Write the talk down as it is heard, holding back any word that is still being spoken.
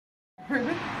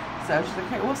So she's like,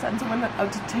 okay, we'll send someone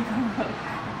out to take a look.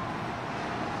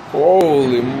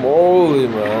 Holy moly,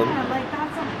 man. Yeah, like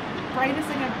that's the brightest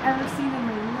thing I've ever seen in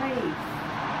my life.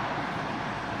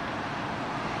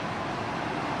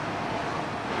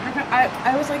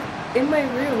 I was like in my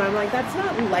room, I'm like, that's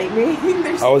not lightning.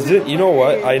 I was in, you know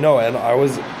what? I know, and I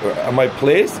was at my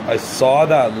place, I saw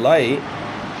that light,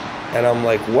 and I'm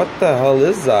like, what the hell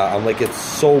is that? I'm like, it's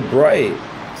so bright.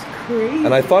 It's crazy.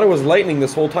 And I thought it was lightning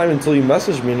this whole time until you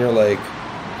messaged me and you're like,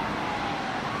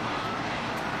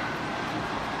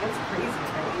 that's crazy,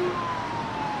 right?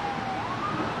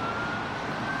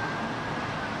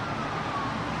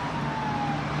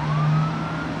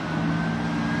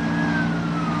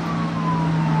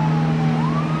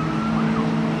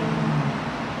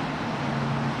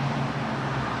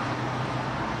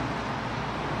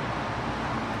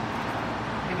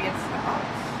 Maybe it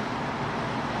stops.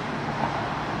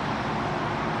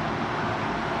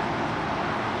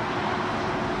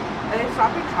 Are they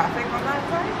stopping traffic on that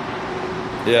side?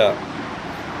 yeah.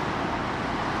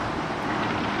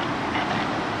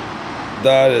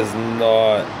 That is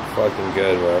not fucking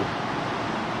good, man.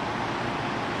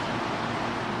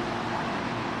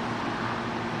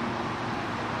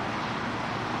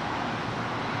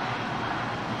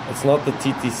 It's not the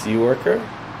TTC worker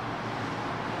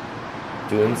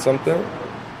doing something.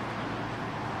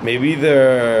 Maybe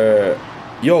they're...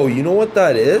 Yo, you know what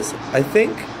that is? I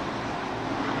think...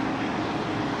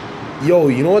 Yo,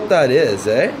 you know what that is,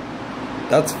 eh?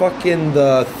 That's fucking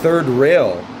the third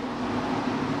rail.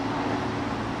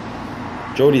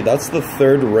 Jody, that's the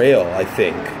third rail, I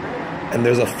think. And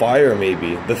there's a fire,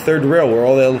 maybe. The third rail where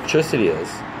all the electricity is.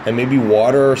 And maybe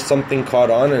water or something caught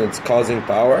on and it's causing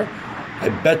power. I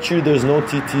bet you there's no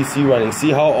TTC running. See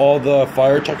how all the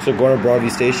fire trucks are going to Broadview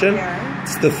Station? Yeah.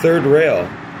 It's the third rail.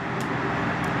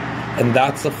 And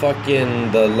that's the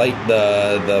fucking, the light,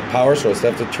 the power source. They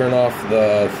have to turn off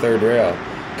the third rail.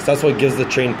 Because that's what gives the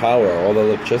train power, all the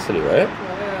electricity, right?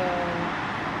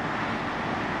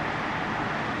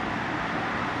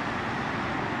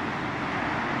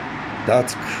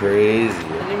 That's crazy.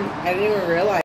 I didn't even realize.